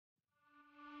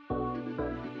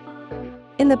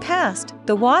In the past,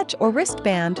 the watch or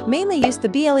wristband mainly used the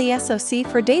BLE SoC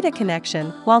for data connection,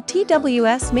 while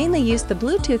TWS mainly used the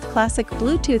Bluetooth Classic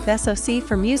Bluetooth SoC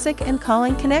for music and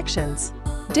calling connections.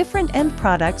 Different end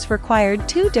products required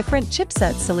two different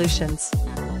chipset solutions.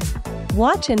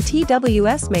 Watch and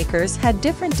TWS makers had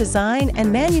different design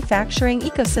and manufacturing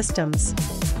ecosystems.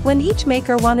 When each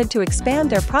maker wanted to expand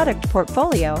their product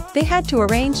portfolio, they had to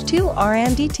arrange two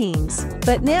R&D teams.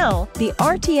 But now, the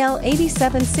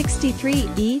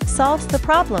RTL8763E solves the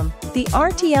problem. The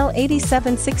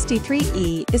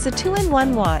RTL8763E is a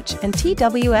two-in-one watch and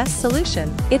TWS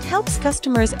solution. It helps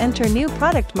customers enter new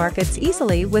product markets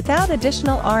easily without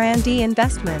additional R&D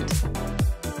investment.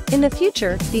 In the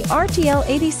future, the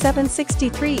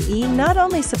RTL8763E not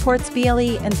only supports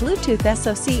BLE and Bluetooth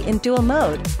SoC in dual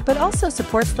mode, but also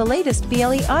supports the latest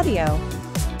BLE audio.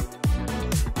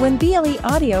 When BLE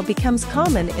audio becomes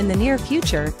common in the near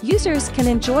future, users can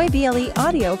enjoy BLE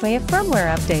audio via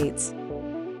firmware updates.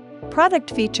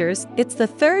 Product features: it's the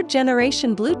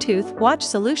third-generation Bluetooth watch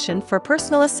solution for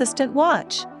personal assistant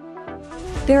watch.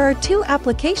 There are two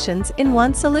applications in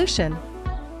one solution.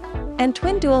 And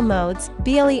twin dual modes,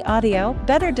 BLE audio,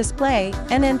 better display,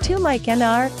 NN2 mic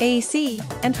NR, AAC,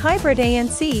 and hybrid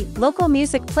ANC, local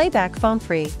music playback phone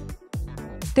free.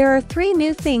 There are three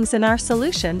new things in our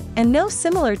solution and no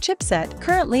similar chipset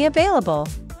currently available.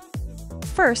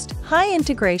 First, high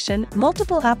integration,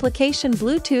 multiple application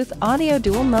Bluetooth audio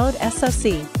dual mode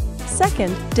SoC.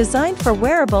 Second, designed for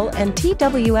wearable and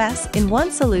TWS in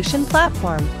one solution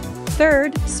platform.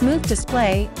 Third, smooth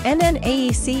display, NN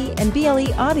AEC and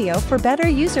BLE audio for better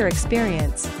user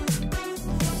experience.